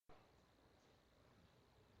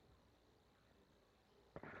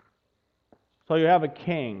So you have a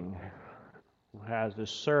king who has a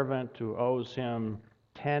servant who owes him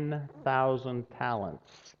 10,000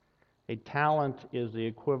 talents. A talent is the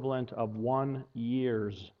equivalent of 1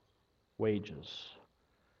 year's wages.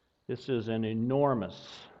 This is an enormous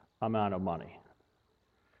amount of money.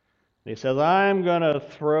 He says, I'm going to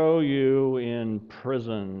throw you in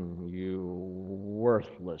prison, you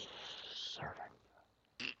worthless servant.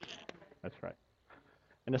 That's right.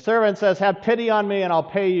 And the servant says, have pity on me and I'll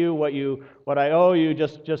pay you what I owe you.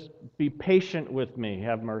 Just be patient with me.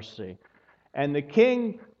 Have mercy. And the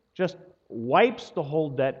king just wipes the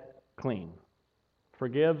whole debt clean,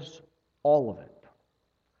 forgives all of it.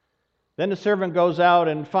 Then the servant goes out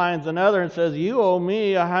and finds another and says, you owe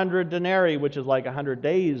me 100 denarii, which is like 100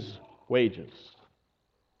 days' wages.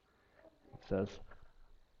 He says,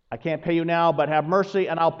 I can't pay you now, but have mercy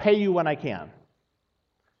and I'll pay you when I can.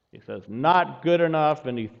 He says, not good enough,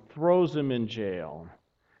 and he throws him in jail.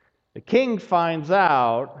 The king finds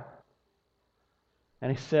out,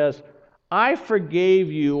 and he says, I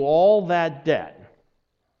forgave you all that debt,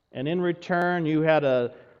 and in return you had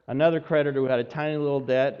another creditor who had a tiny little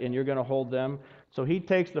debt, and you're going to hold them. So he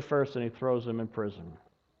takes the first and he throws him in prison.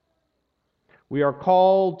 We are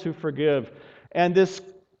called to forgive. And this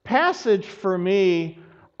passage for me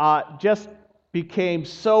just became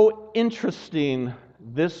so interesting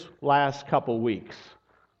this last couple weeks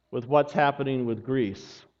with what's happening with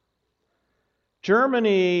Greece.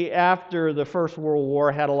 Germany, after the First World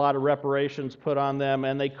War, had a lot of reparations put on them,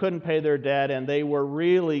 and they couldn't pay their debt, and they were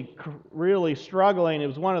really, really struggling. It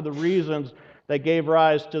was one of the reasons that gave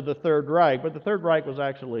rise to the Third Reich, but the Third Reich was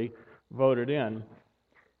actually voted in.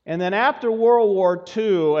 And then after World War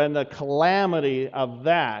II and the calamity of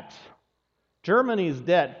that, Germany's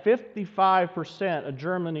debt, 55% of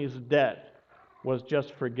Germany's debt was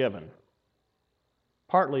just forgiven,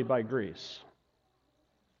 partly by Greece.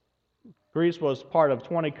 Greece was part of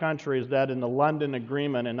 20 countries that in the London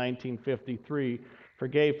Agreement in 1953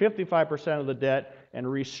 forgave 55% of the debt and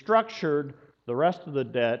restructured the rest of the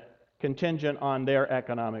debt contingent on their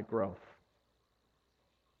economic growth.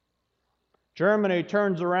 Germany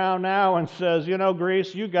turns around now and says,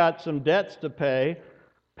 Greece, you got some debts to pay.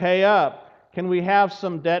 Pay up. Can we have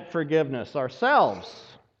some debt forgiveness ourselves?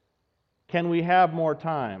 Can we have more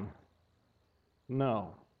time?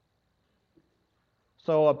 No.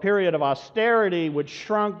 So a period of austerity which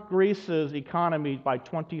shrunk Greece's economy by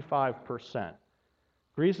 25%.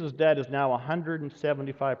 Greece's debt is now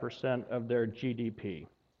 175% of their GDP,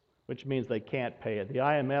 which means they can't pay it. The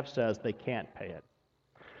IMF says they can't pay it.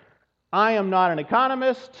 I am not an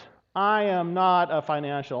economist. I am not a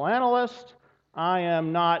financial analyst. I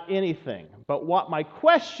am not anything. But what my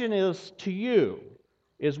question is to you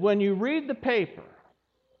is when you read the paper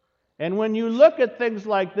and when you look at things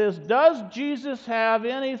like this, does Jesus have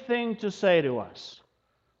anything to say to us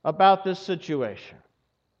about this situation?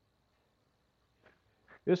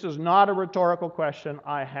 This is not a rhetorical question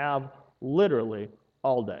I have literally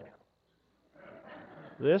all day.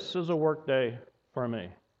 This is a work day for me.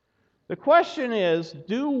 The question is,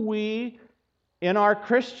 do we, in our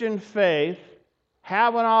Christian faith,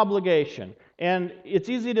 have an obligation? And it's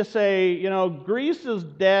easy to say, Greece's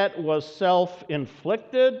debt was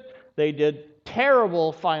self-inflicted. They did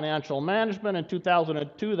terrible financial management. In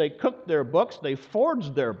 2002, they cooked their books. They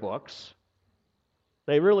forged their books.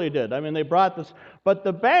 They really did. They brought this. But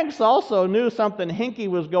the banks also knew something hinky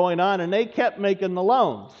was going on, and they kept making the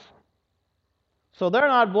loans. So they're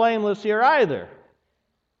not blameless here either.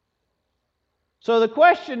 So the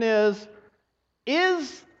question is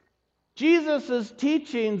Jesus'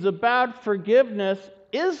 teachings about forgiveness,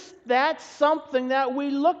 is that something that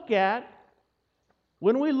we look at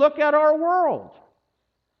when we look at our world?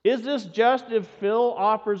 Is this just if Phil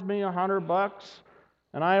offers me $100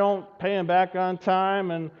 and I don't pay him back on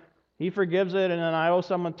time and he forgives it and then I owe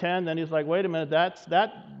someone 10, then he's like, wait a minute,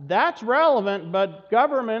 that's relevant, but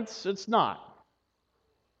governments, it's not.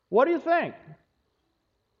 What do you think?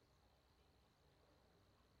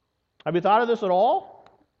 Have you thought of this at all?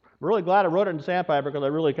 I'm really glad I wrote it in sandpaper because I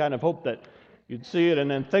really kind of hoped that you'd see it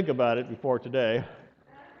and then think about it before today.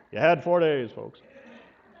 You had 4 days, folks.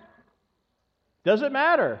 Does it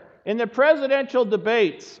matter? In the presidential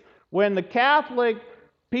debates, when the Catholic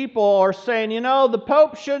people are saying, the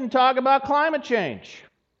Pope shouldn't talk about climate change.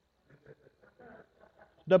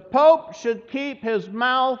 The Pope should keep his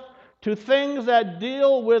mouth to things that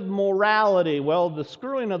deal with morality. Well, the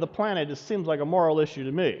screwing of the planet just seems like a moral issue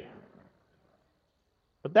to me.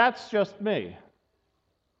 But that's just me.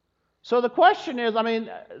 So the question is,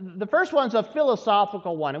 the first one's a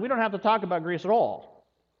philosophical one, and we don't have to talk about Greece at all.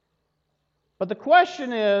 But the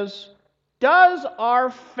question is, does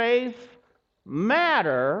our faith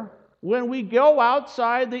matter when we go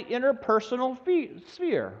outside the interpersonal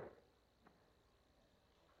sphere?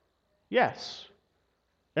 Yes.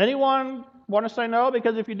 Anyone want to say no?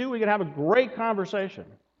 Because if you do, we can have a great conversation.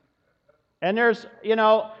 And there's,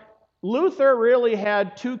 Luther really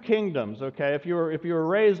had two kingdoms, okay? If you were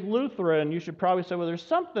raised Lutheran, you should probably say, well, there's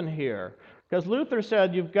something here. Because Luther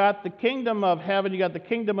said you've got the kingdom of heaven, you got the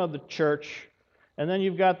kingdom of the church, and then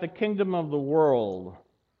you've got the kingdom of the world.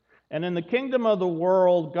 And in the kingdom of the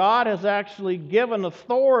world, God has actually given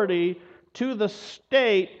authority to the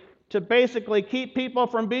state to basically keep people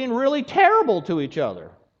from being really terrible to each other.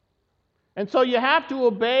 And so you have to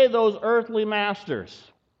obey those earthly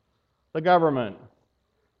masters, the government,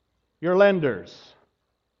 your lenders,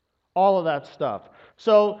 all of that stuff.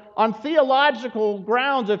 So on theological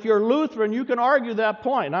grounds, if you're Lutheran, you can argue that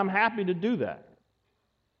point, and I'm happy to do that.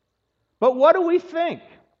 But what do we think?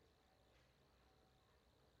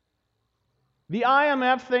 The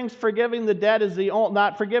IMF thinks forgiving the debt is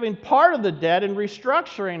not forgiving part of the debt and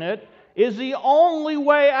restructuring it is the only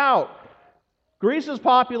way out. Greece's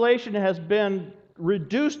population has been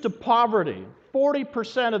reduced to poverty.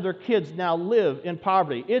 40% of their kids now live in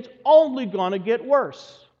poverty. It's only going to get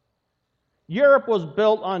worse. Europe was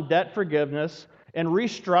built on debt forgiveness and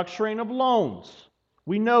restructuring of loans.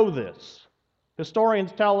 We know this.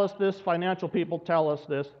 Historians tell us this. Financial people tell us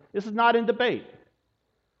this. This is not in debate.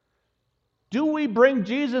 Do we bring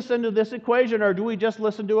Jesus into this equation, or do we just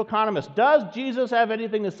listen to economists? Does Jesus have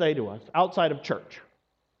anything to say to us outside of church?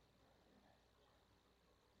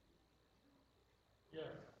 Yes.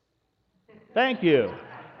 Thank you.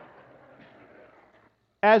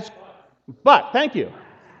 Thank you.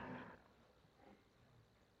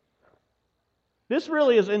 This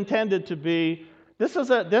really is intended to be, this is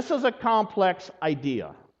a complex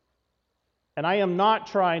idea. And I am not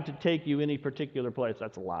trying to take you any particular place.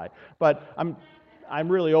 That's a lie. But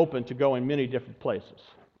I'm really open to going many different places.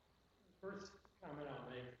 The first comment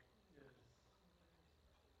I'll make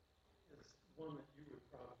is one that you would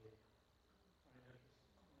probably find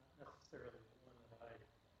interesting, not necessarily the one that I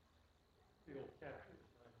feel captures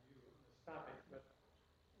my view of this topic, but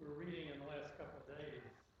we're reading in the last couple of days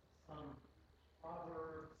some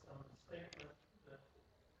proverb, some statement that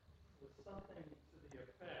was something to the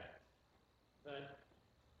effect that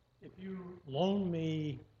if you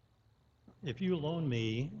loan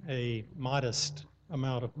me a modest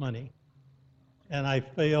amount of money and I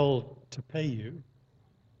fail to pay you,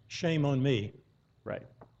 shame on me. Right.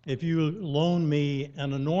 If you loan me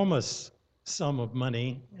an enormous sum of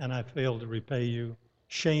money and I fail to repay you,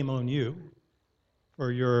 shame on you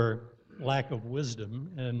for your lack of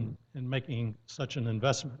wisdom in making such an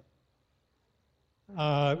investment.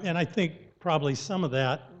 And I think probably some of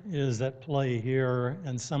that is at play here,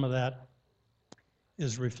 and some of that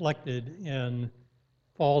is reflected in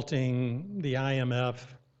faulting the IMF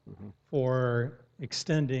for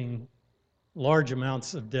extending large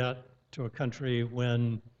amounts of debt to a country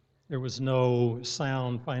when there was no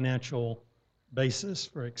sound financial basis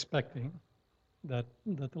for expecting that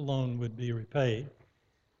the loan would be repaid.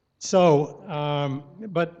 So,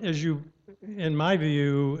 but in my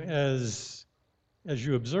view, as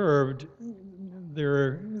you observed,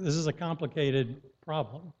 this is a complicated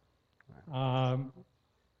problem.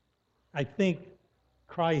 I think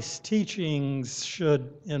Christ's teachings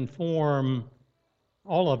should inform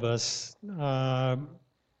all of us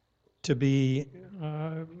to be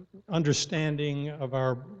understanding of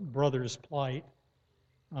our brother's plight,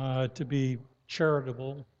 to be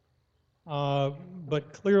charitable,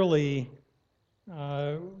 but clearly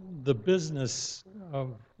the business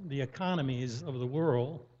of the economies of the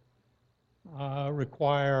world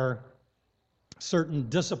require certain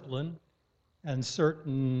discipline and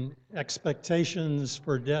certain expectations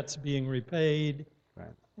for debts being repaid.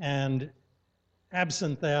 Right. And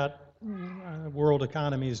absent that, world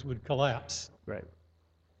economies would collapse. Right.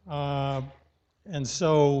 And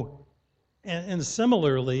so, and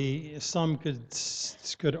similarly, some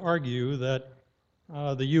could argue that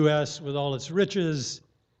the U.S., with all its riches,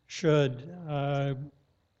 should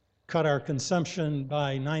cut our consumption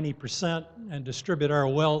by 90% and distribute our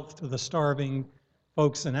wealth to the starving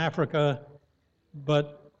folks in Africa.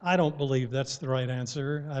 But I don't believe that's the right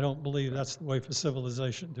answer. I don't believe that's the way for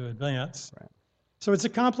civilization to advance. Right. So it's a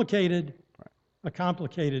complicated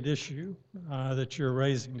issue that you're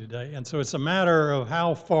raising today. And so it's a matter of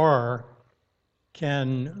how far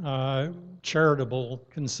can charitable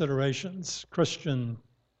considerations, Christian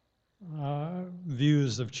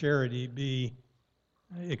views of charity be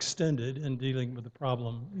extended in dealing with the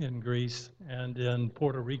problem in Greece and in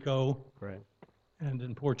Puerto Rico. Right. And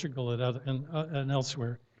in Portugal and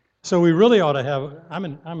elsewhere. So we really ought to have, I'm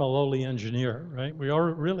a lowly engineer, right? We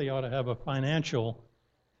really ought to have a financial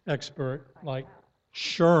expert like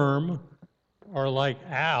Sherm or like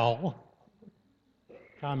Al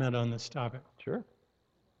comment on this topic. Sure.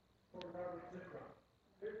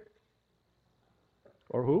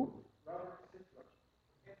 Or who?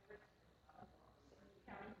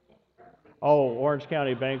 Oh, Orange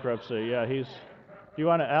County bankruptcy. Yeah,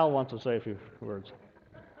 Al wants to say a few words.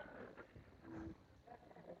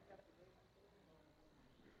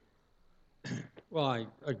 Well, I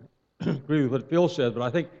agree with what Phil said, but I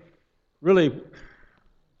think really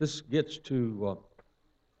this gets to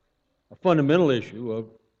a fundamental issue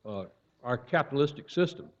of our capitalistic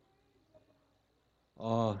system.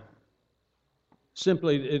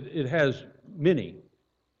 Simply, it has many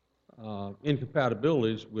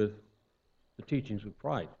incompatibilities with the teachings of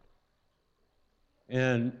Christ.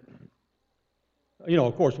 And, you know,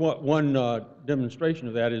 of course, one demonstration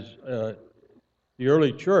of that is the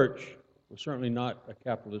early church was certainly not a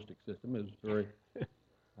capitalistic system. It was very,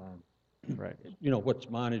 Right. you know, what's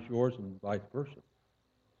mine is yours and vice versa.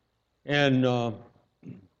 And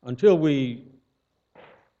until we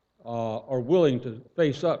are willing to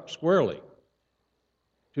face up squarely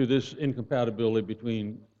to this incompatibility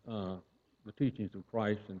between the teachings of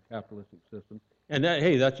Christ and capitalistic system, and that,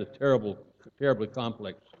 hey, that's a terribly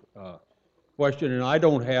complex question, and I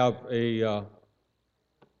don't have a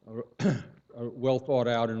well thought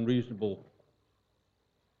out and reasonable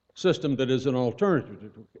system that is an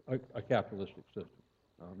alternative to a capitalistic system.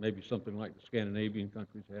 Maybe something like the Scandinavian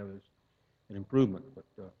countries have as an improvement,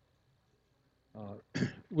 but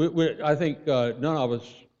I think none of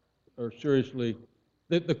us are seriously.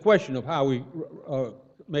 The question of how we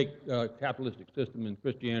make capitalistic system and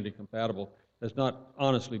Christianity compatible has not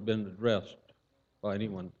honestly been addressed by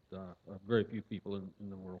anyone, very few people in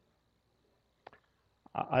the world.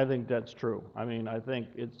 I think that's true. I mean, I think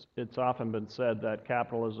it's often been said that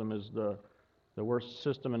capitalism is the worst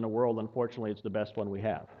system in the world. Unfortunately, it's the best one we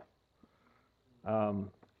have.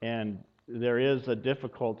 And there is a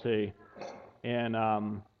difficulty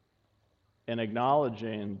in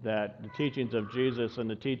acknowledging that the teachings of Jesus and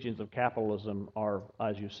the teachings of capitalism are,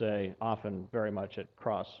 as you say, often very much at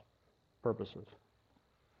cross purposes.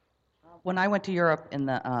 When I went to Europe in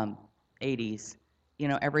the 80s, you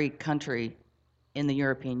know, every country in the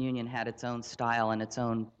European Union had its own style and its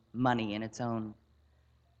own money and its own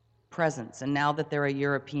presence. And now that they're a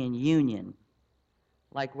European Union,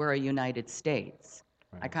 like we're a United States,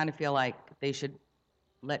 Right. I kind of feel like they should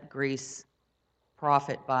let Greece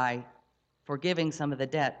profit by forgiving some of the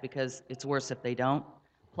debt, because it's worse if they don't.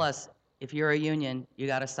 Plus, if you're a union, you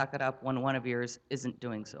got to suck it up when one of yours isn't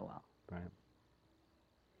doing so well. Right.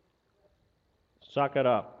 Suck it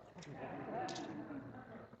up.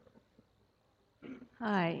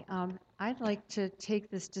 Hi, I'd like to take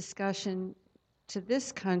this discussion to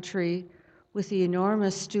this country with the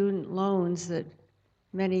enormous student loans that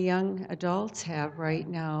many young adults have right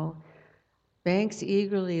now. Banks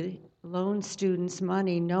eagerly loan students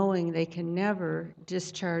money knowing they can never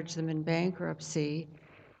discharge them in bankruptcy,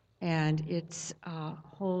 and it's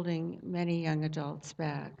holding many young adults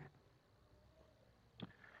back.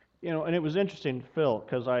 You know, and it was interesting, Phil,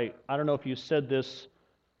 because I don't know if you said this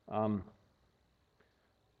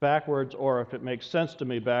backwards or if it makes sense to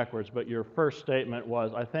me backwards, but your first statement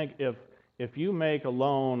was, I think if you make a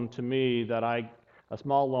loan to me a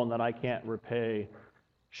small loan that I can't repay,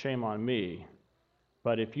 shame on me.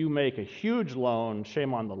 But if you make a huge loan,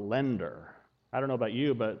 shame on the lender. I don't know about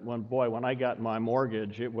you, but when I got my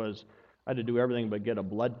mortgage, I had to do everything but get a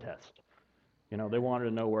blood test. You know, they wanted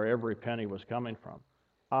to know where every penny was coming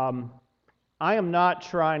from. I am not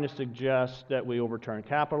trying to suggest that we overturn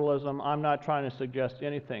capitalism. I'm not trying to suggest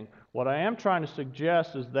anything. What I am trying to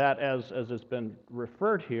suggest is that, as it's been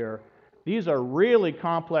referred here, these are really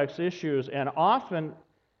complex issues and often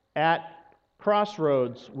at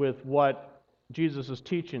crossroads with what Jesus'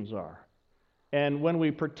 teachings are. And when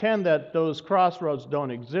we pretend that those crossroads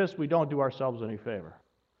don't exist, we don't do ourselves any favor.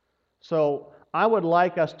 So I would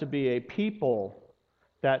like us to be a people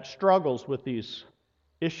that struggles with these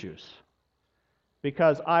issues.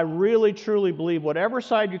 Because I really, truly believe whatever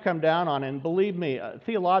side you come down on, and believe me,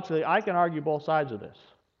 theologically, I can argue both sides of this.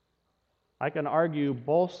 I can argue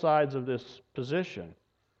both sides of this position.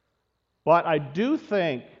 But I do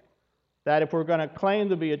think that if we're going to claim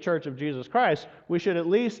to be a church of Jesus Christ, we should at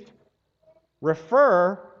least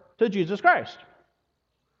refer to Jesus Christ.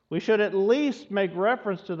 We should at least make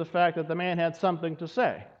reference to the fact that the man had something to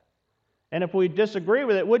say. And if we disagree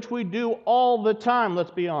with it, which we do all the time,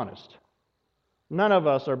 let's be honest. None of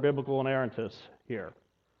us are biblical inerrantists here.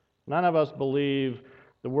 None of us believe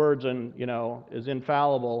the words and, is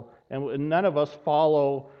infallible, and none of us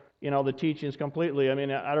follow, the teachings completely. I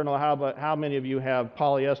mean, I don't know how many of you have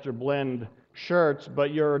polyester blend shirts,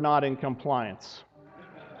 but you're not in compliance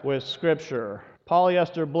with Scripture.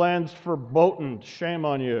 Polyester blends verboten. Shame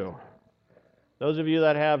on you. Those of you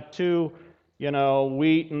that have two,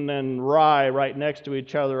 wheat and then rye right next to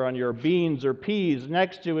each other on your beans or peas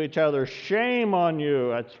next to each other, shame on you.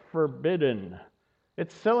 That's forbidden.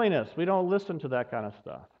 It's silliness. We don't listen to that kind of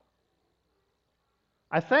stuff.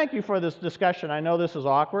 I thank you for this discussion. I know this is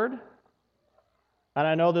awkward, and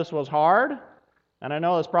I know this was hard, and I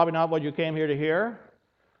know it's probably not what you came here to hear,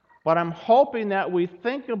 but I'm hoping that we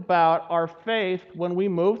think about our faith when we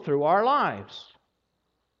move through our lives.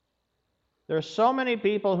 There's so many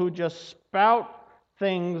people who just spout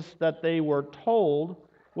things that they were told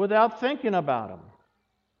without thinking about them.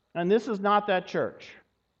 And this is not that church.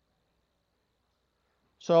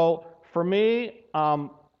 So for me,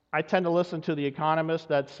 I tend to listen to the economists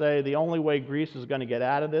that say the only way Greece is going to get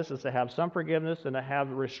out of this is to have some forgiveness and to have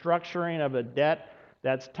restructuring of a debt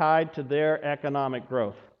that's tied to their economic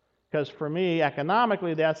growth. Because for me,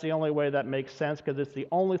 economically, that's the only way that makes sense, because it's the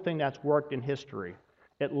only thing that's worked in history.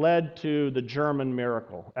 It led to the German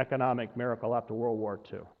miracle, economic miracle after World War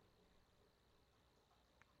II.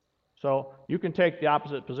 So you can take the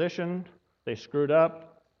opposite position. They screwed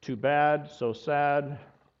up. Too bad. So sad.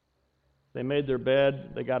 They made their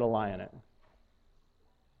bed. They got to lie in it.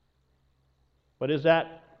 But is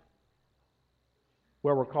that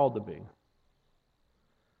where we're called to be?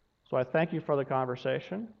 So I thank you for the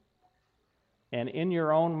conversation. And in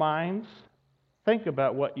your own minds, think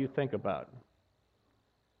about what you think about.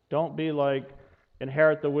 Don't be like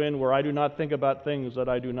Inherit the Wind, where I do not think about things that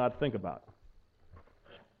I do not think about.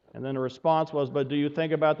 And then the response was, but do you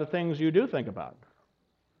think about the things you do think about?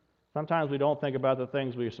 Sometimes we don't think about the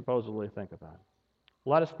things we supposedly think about.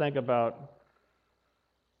 Let us think about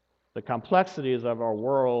the complexities of our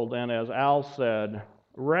world, and as Al said,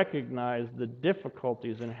 recognize the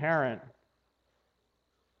difficulties inherent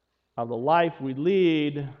of the life we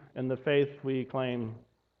lead and the faith we claim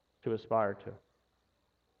to aspire to.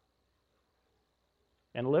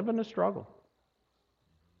 And live in the struggle.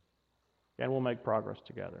 And we'll make progress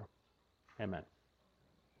together. Amen.